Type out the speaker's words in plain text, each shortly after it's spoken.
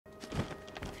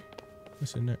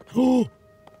What's in there? Oh,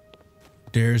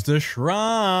 there's the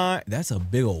shrine. That's a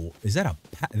big old. Is that a?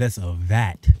 That's a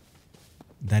vat.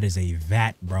 That is a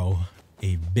vat, bro.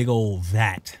 A big old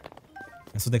vat.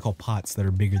 That's what they call pots that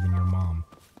are bigger than your mom.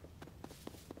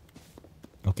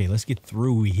 Okay, let's get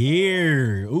through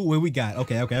here. Ooh, what we got?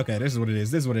 Okay. This is what it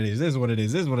is. This is what it is. This is what it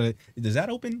is. This is what it is. Does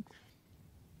that open?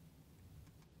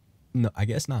 No, I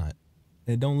guess not.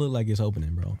 It don't look like it's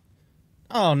opening, bro.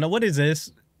 Oh no, what is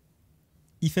this?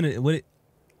 You finna what?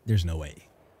 There's no way.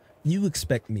 You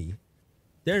expect me?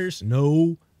 There's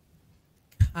no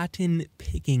cotton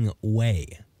picking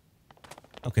way.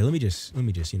 Okay, let me just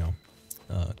you know,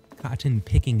 cotton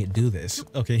picking do this.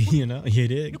 Okay, you know, you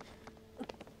dig?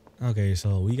 Okay,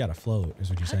 so we gotta float, is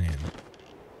what you're saying.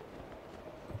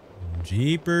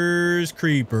 Jeepers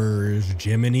creepers,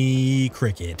 Jiminy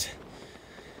Cricket.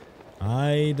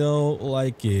 I don't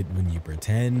like it when you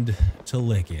pretend to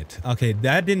lick it. Okay,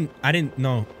 I didn't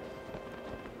know.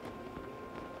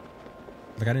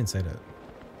 Like, I didn't say that.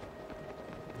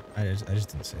 I just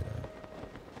didn't say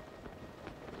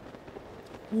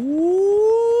that.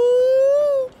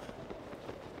 Ooh.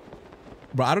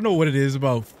 Bro, I don't know what it is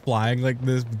about flying like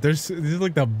this, but this is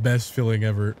like the best feeling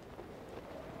ever.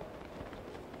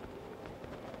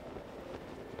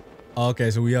 Okay,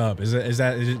 so we up. Is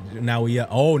it now we up?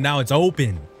 Oh, now it's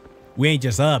open. We ain't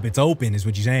just up, it's open is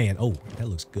what you're saying. Oh, that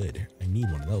looks good. I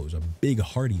need one of those. A big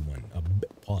hearty one.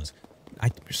 Pause.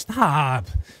 Stop.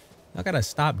 I gotta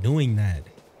stop doing that.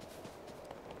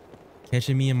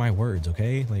 Catching me in my words,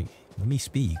 okay? Like, let me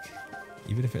speak.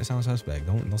 Even if it sounds suspect.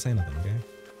 Don't say nothing, okay?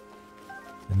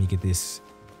 Let me get this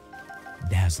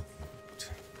dazzling.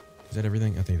 Is that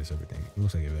everything? I think that's everything. It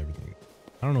looks like it's everything.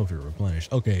 I don't know if it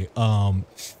replenished. Okay,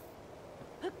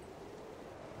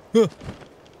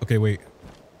 okay, wait.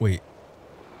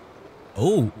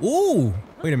 Oh, ooh,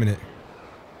 wait a minute.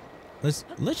 Let's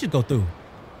just go through.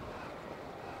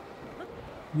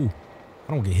 Ooh,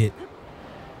 I don't get hit.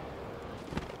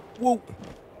 Whoa.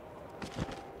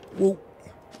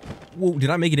 Did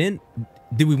I make it in?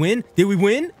 Did we win?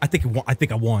 I think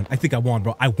I won,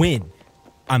 bro. I win.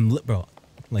 I'm lit, bro.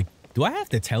 Like, do I have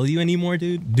to tell you anymore,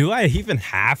 dude? Do I even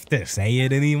have to say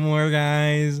it anymore,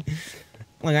 guys?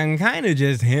 Like, I'm kind of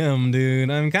just him,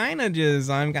 dude. I'm kind of just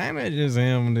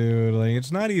him, dude. Like,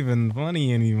 it's not even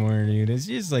funny anymore, dude. It's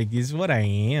just like, it's what I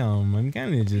am. I'm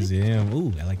kind of just him.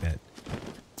 Ooh, I like that.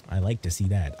 I like to see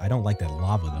that. I don't like that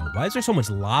lava, though. Why is there so much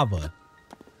lava?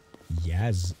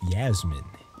 Yasmin,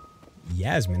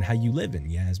 how you living?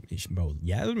 Yasmin, bro.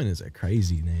 Yasmin is a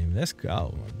crazy name. That's,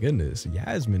 oh my goodness.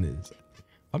 Yasmin is.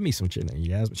 I'll meet some chill name.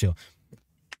 Yasmin, chill.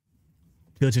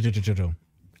 Chill.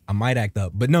 I might act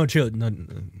up, but no, chill. No,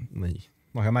 like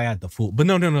I might act the fool, but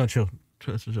no, chill.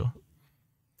 I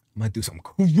might do something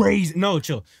crazy. No,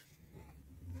 chill.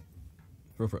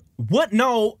 What?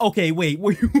 No. Okay, wait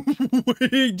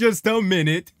just a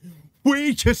minute.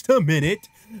 Wait just a minute.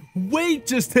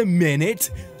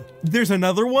 There's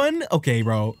another one? Okay,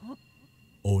 bro.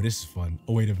 Oh, this is fun.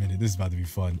 Oh, wait a minute. This is about to be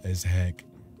fun as heck.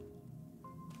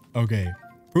 Okay.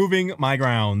 Proving my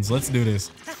grounds. Let's do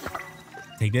this.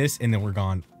 Take this, and then we're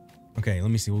gone. Okay, let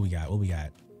me see what we got.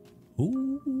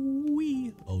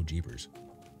 Ooh-wee. Oh, jeepers.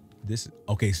 This.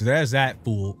 Okay, so there's that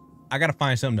fool. I gotta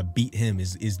find something to beat him.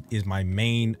 Is my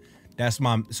main. That's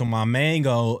my. So my main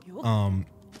goal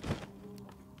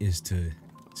is to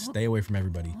stay away from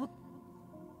everybody.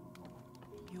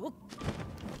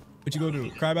 What you gonna do?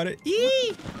 Cry about it?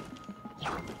 Yee!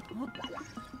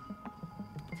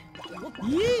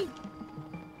 Yee!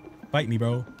 Fight me,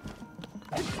 bro.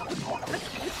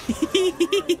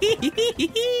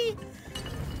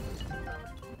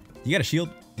 You got a shield?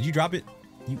 Did you drop it?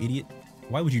 You idiot.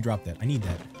 Why would you drop that? I need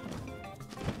that.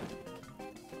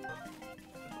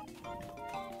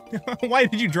 Why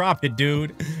did you drop it,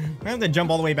 dude? I have to jump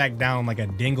all the way back down like a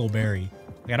dingleberry.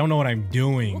 Like, I don't know what I'm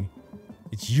doing.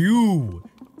 It's you.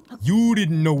 You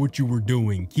didn't know what you were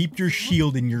doing. Keep your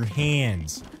shield in your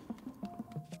hands.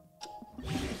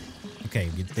 Okay,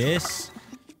 get this.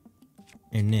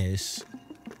 And this.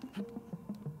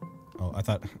 Oh, I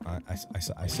thought I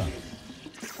suck.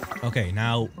 Okay,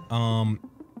 now,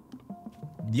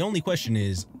 the only question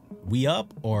is, we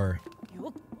up or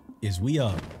is we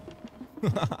up?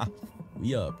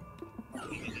 We up.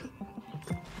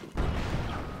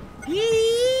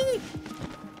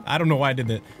 I don't know why I did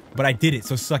that, but I did it,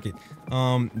 so suck it.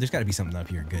 There's gotta be something up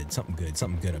here good. Something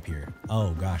good up here.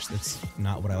 Oh gosh, that's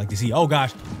not what I like to see. Oh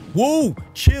gosh. Whoa,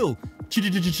 chill.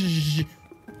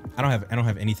 I don't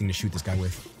have anything to shoot this guy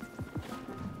with.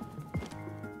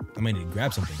 I might need to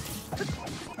grab something.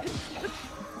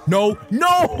 No!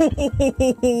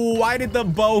 Why did the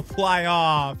bow fly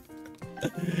off?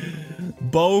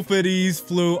 Both of these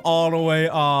flew all the way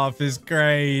off. It's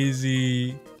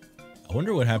crazy. I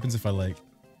wonder what happens if I like...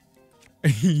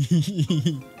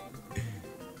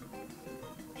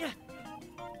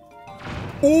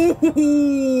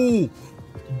 Ooh!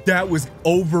 That was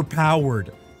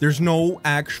overpowered. There's no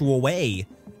actual way.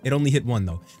 It only hit one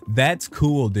though. That's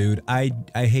cool, dude. I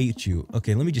hate you.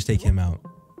 Okay, let me just take him out.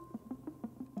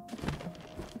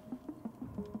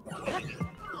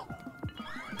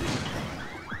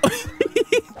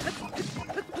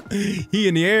 He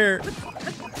in the air.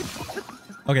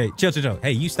 Okay, chill.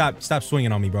 Hey, you stop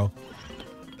swinging on me, bro.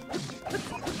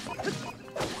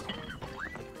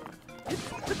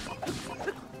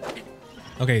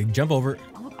 Okay, jump over.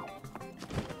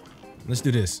 Let's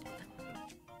do this.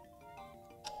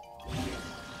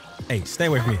 Hey, stay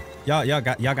away from me. Y'all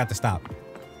got to stop.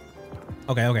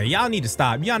 Okay. Y'all need to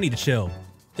stop. Y'all need to chill.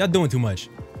 Y'all doing too much.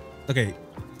 Okay,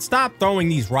 stop throwing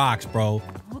these rocks, bro.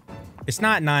 It's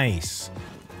not nice.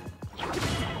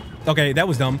 Okay, that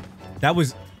was dumb. That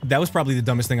was probably the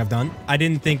dumbest thing I've done. I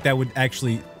didn't think that would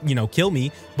actually, you know, kill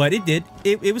me, but it did.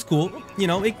 It was cool. You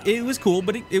know, it was cool,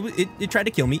 but it tried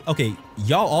to kill me. Okay,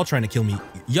 y'all all trying to kill me.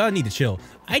 Y'all need to chill.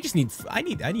 I need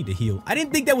to heal. I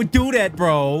didn't think that would do that,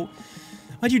 bro.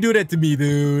 Why'd you do that to me,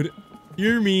 dude?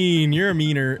 You're mean. You're a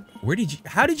meaner.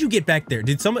 How did you get back there?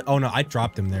 Did someone? Oh no, I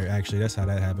dropped him there. Actually, that's how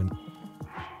that happened.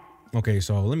 Okay,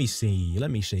 so let me see.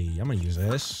 I'm gonna use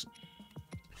this.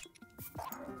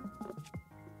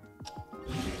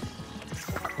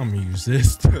 I'm gonna use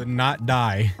this to not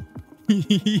die.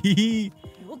 It's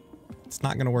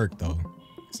not gonna work though.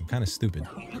 I'm kind of stupid.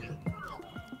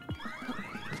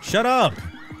 Shut up!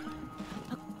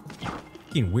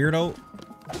 Fucking weirdo.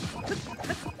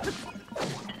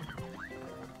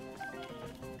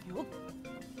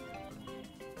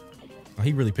 Oh,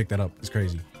 he really picked that up. It's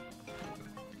crazy.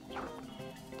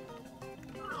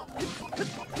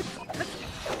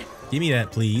 Give me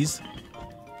that, please.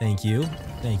 Thank you.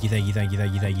 Thank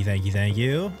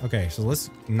you. Okay, so let's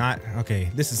not...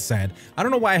 Okay, this is sad. I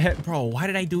don't know why I had... Bro, why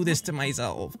did I do this to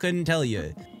myself? Couldn't tell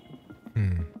you.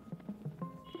 I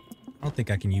don't think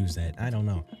I can use that. I don't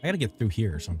know. I gotta get through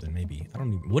here or something, maybe. I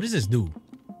don't even... What does this do?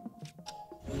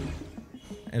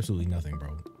 Absolutely nothing,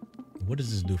 bro. What does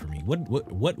this do for me? What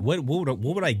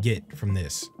would I get from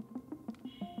this?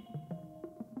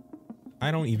 I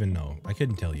don't even know. I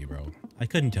couldn't tell you, bro. I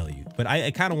couldn't tell you. But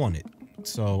I kind of want it.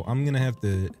 So I'm gonna have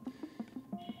to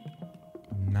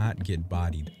not get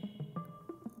bodied.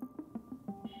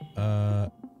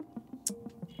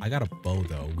 I got a bow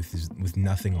though with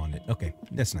nothing on it. Okay,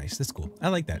 that's nice. That's cool. I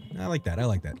like that.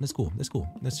 That's cool.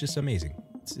 That's just amazing.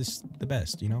 It's just the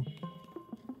best, you know?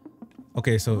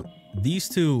 Okay, so these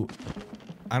two,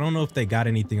 I don't know if they got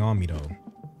anything on me though.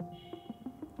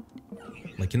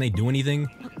 Like, can they do anything?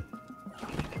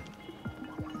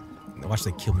 Watch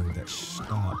they kill me with that.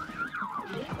 Stop.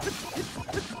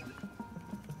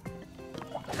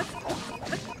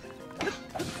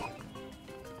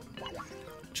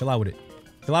 Chill out with it.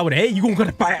 Hey, you gonna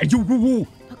cut fire? You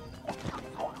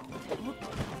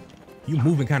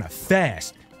moving kind of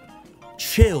fast.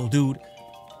 Chill, dude.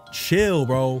 Chill,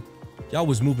 bro. Y'all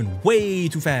was moving way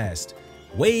too fast.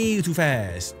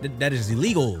 That is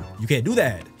illegal. You can't do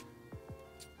that.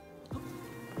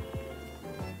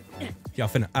 Y'all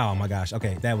finna. Oh my gosh.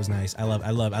 Okay, that was nice. I love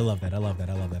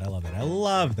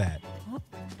that.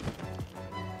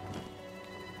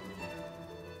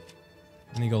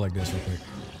 Let me go like this real quick.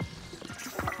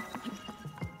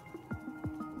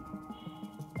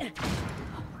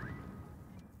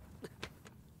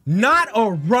 Not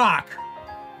a rock.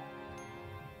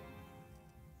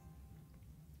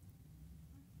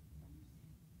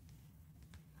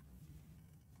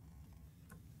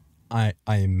 I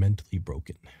am mentally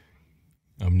broken.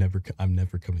 I'm never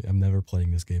coming. I'm never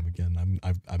playing this game again.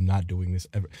 I'm not doing this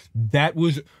ever. That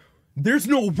was. There's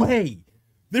no way.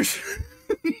 There's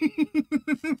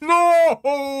no.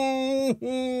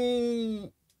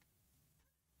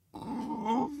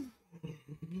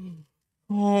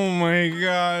 Oh my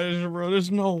gosh, bro.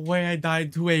 There's no way I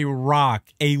died to a rock.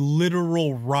 A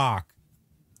literal rock.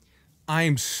 I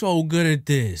am so good at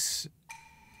this.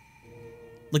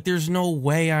 Like, there's no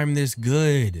way I'm this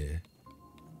good.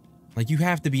 Like, you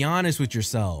have to be honest with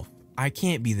yourself. I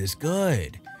can't be this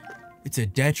good. It's a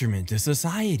detriment to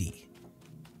society.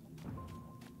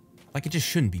 Like, it just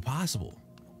shouldn't be possible.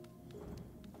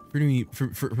 For me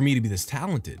to be this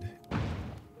talented.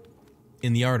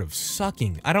 In the art of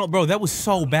sucking. Bro, that was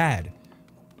so bad.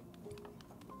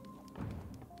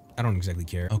 I don't exactly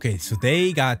care. Okay, so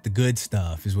they got the good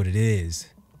stuff, is what it is.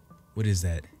 What is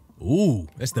that? Ooh,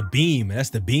 that's the beam.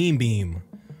 That's the beam.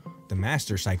 The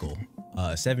master cycle.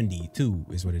 72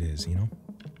 is what it is, you know?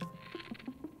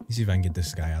 Let's see if I can get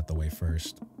this guy out the way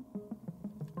first.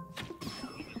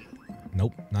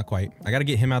 Nope, not quite. I gotta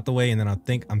get him out the way, and then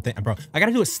bro, I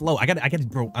gotta do it slow.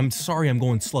 Bro, I'm sorry I'm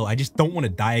going slow. I just don't want to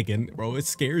die again, bro. It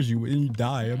scares you when you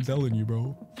die, I'm telling you,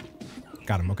 bro.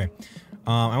 Got him, okay.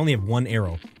 I only have 1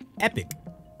 arrow. Epic.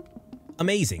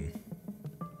 Amazing.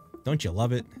 Don't you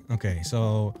love it? Okay,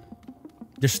 so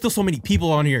there's still so many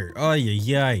people on here. Oh,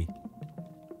 yeah.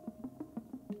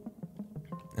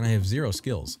 And I have 0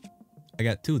 skills. I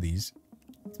got 2 of these.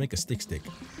 Let's make a stick.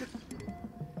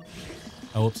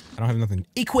 Oh, oops. I don't have nothing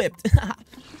equipped.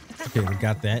 Okay, we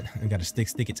got that. I got a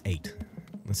stick. It's 8.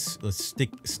 Let's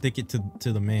stick it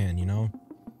to the man, you know?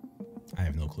 I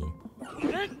have no clue.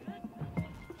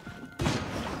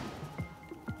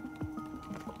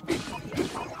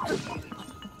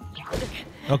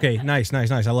 Okay, nice. I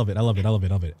love it.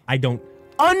 I don't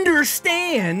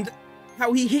understand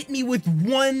how he hit me with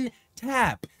 1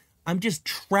 tap. I'm just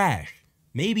trash.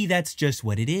 Maybe that's just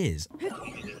what it is.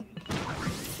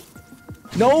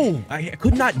 No, I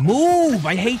could not move.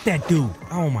 I hate that dude.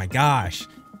 Oh my gosh.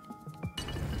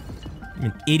 I'm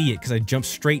an idiot because I jumped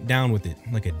straight down with it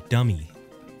like a dummy.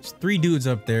 There's 3 dudes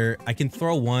up there. I can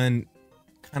throw one,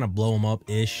 kind of blow them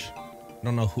up-ish. I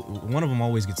don't know who. One of them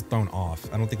always gets thrown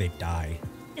off. I don't think they die.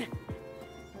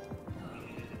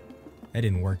 That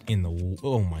didn't work in the...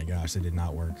 Oh my gosh, that did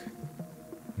not work.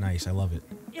 Nice, I love it.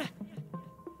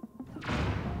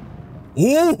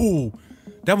 Ooh!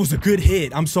 That was a good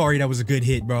hit. I'm sorry, that was a good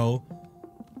hit, bro.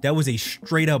 That was a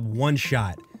straight up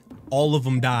 1-shot. All of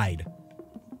them died.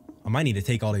 I might need to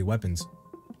take all their weapons.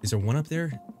 Is there one up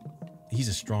there? He's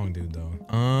a strong dude, though.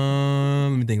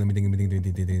 Let me think.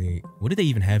 What do they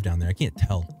even have down there? I can't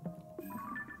tell.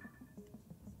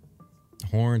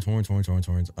 Horns. Looks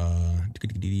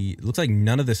like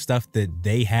none of the stuff that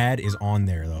they had is on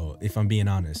there, though, if I'm being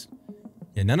honest.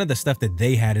 Yeah, none of the stuff that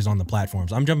they had is on the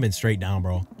platforms. I'm jumping straight down,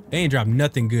 bro. They ain't dropped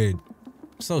nothing good.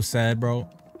 So sad, bro.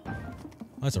 Oh,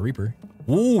 that's a Reaper.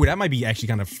 Ooh, that might be actually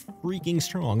kind of freaking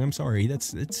strong. I'm sorry.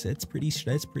 That's pretty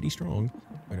strong.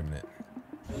 Wait a minute.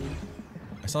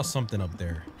 I saw something up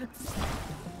there.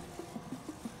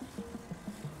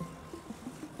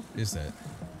 What is that?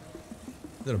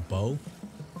 Is that a bow?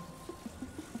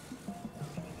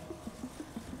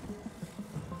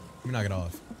 Let me knock it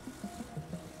off.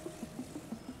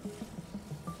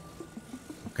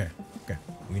 Okay.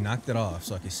 We knocked it off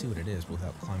so I can see what it is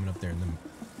without climbing up there and them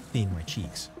seeing my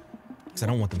cheeks. Because I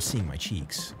don't want them seeing my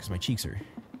cheeks. Because my cheeks are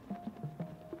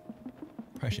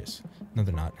precious. No,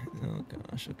 they're not. Oh,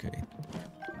 gosh. Okay.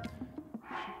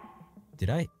 Did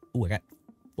I? Oh, I got...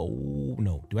 Oh,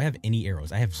 no. Do I have any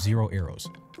arrows? I have 0 arrows.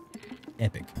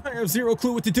 Epic. I have 0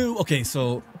 clue what to do. Okay,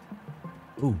 so...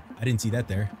 Ooh, I didn't see that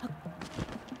there.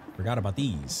 Forgot about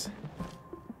these.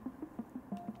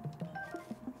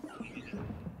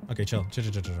 Okay, chill. I'm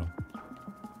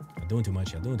doing too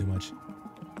much.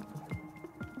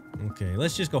 Okay,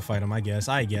 let's just go fight him, I guess.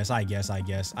 I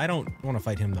don't want to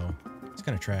fight him, though. It's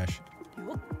kind of trash.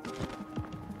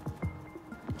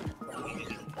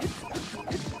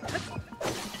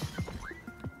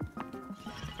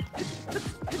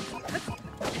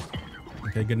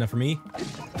 Okay, good enough for me.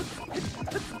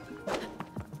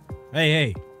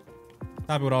 Hey.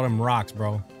 Stop it with all them rocks,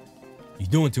 bro. He's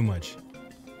doing too much.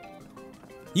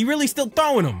 You really still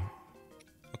throwing them?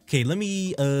 Okay, let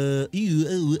me, that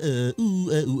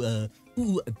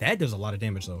does a lot of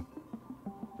damage, though.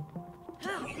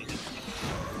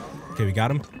 Okay, we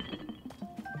got him.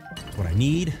 That's what I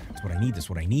need. That's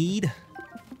what I need.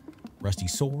 Rusty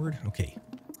sword. Okay.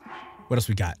 What else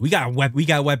we got? We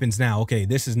got weapons now. Okay,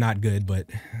 this is not good, but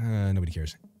nobody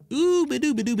cares. Ooh,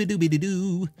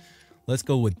 ba-doo. Let's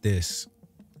go with this.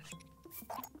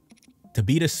 To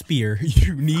beat a spear,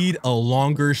 you need a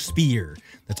longer spear.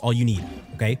 That's all you need,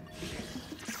 okay?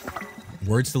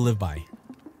 Words to live by.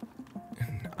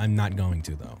 I'm not going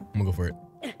to, though. I'm gonna go for it.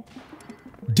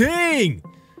 Dang!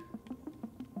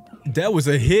 That was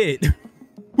a hit.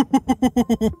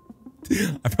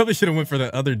 I probably should have went for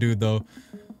the other dude, though.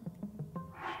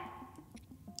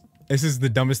 This is the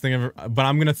dumbest thing ever. But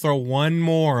I'm gonna throw one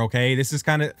more, okay? This is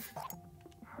kind of...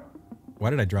 Why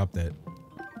did I drop that?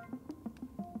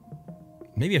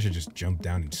 Maybe I should just jump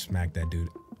down and smack that dude.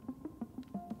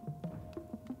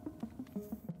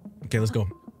 Okay, let's go.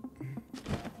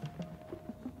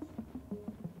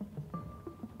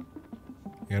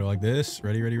 You gotta go like this.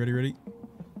 Ready.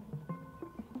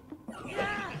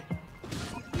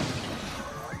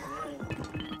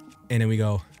 And then we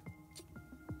go.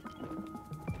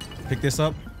 Pick this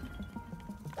up.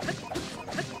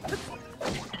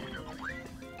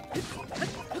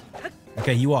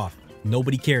 Okay, you off.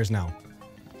 Nobody cares now.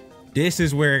 This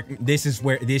is where it is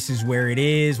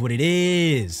what it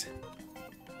is.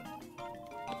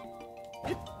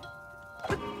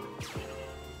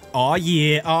 Oh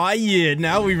yeah, oh yeah.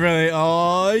 Now we running.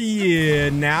 Oh yeah,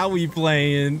 now we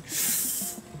playing.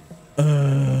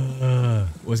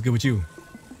 What's good with you?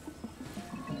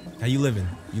 How you living?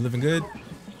 You living good?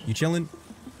 You chilling?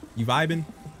 You vibing?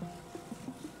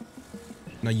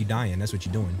 No, you dying. That's what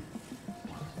you're doing.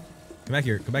 Come back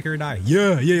here. Come back here and die.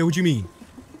 Yeah, yeah. What you mean?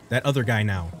 That other guy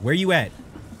now. Where you at?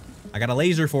 I got a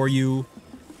laser for you.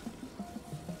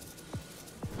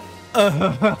 What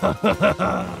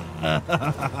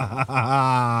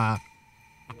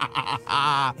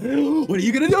are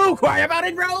you gonna do? Cry about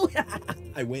it, bro?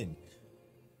 I win.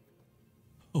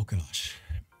 Oh gosh.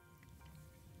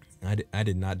 I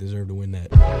did not deserve to win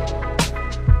that.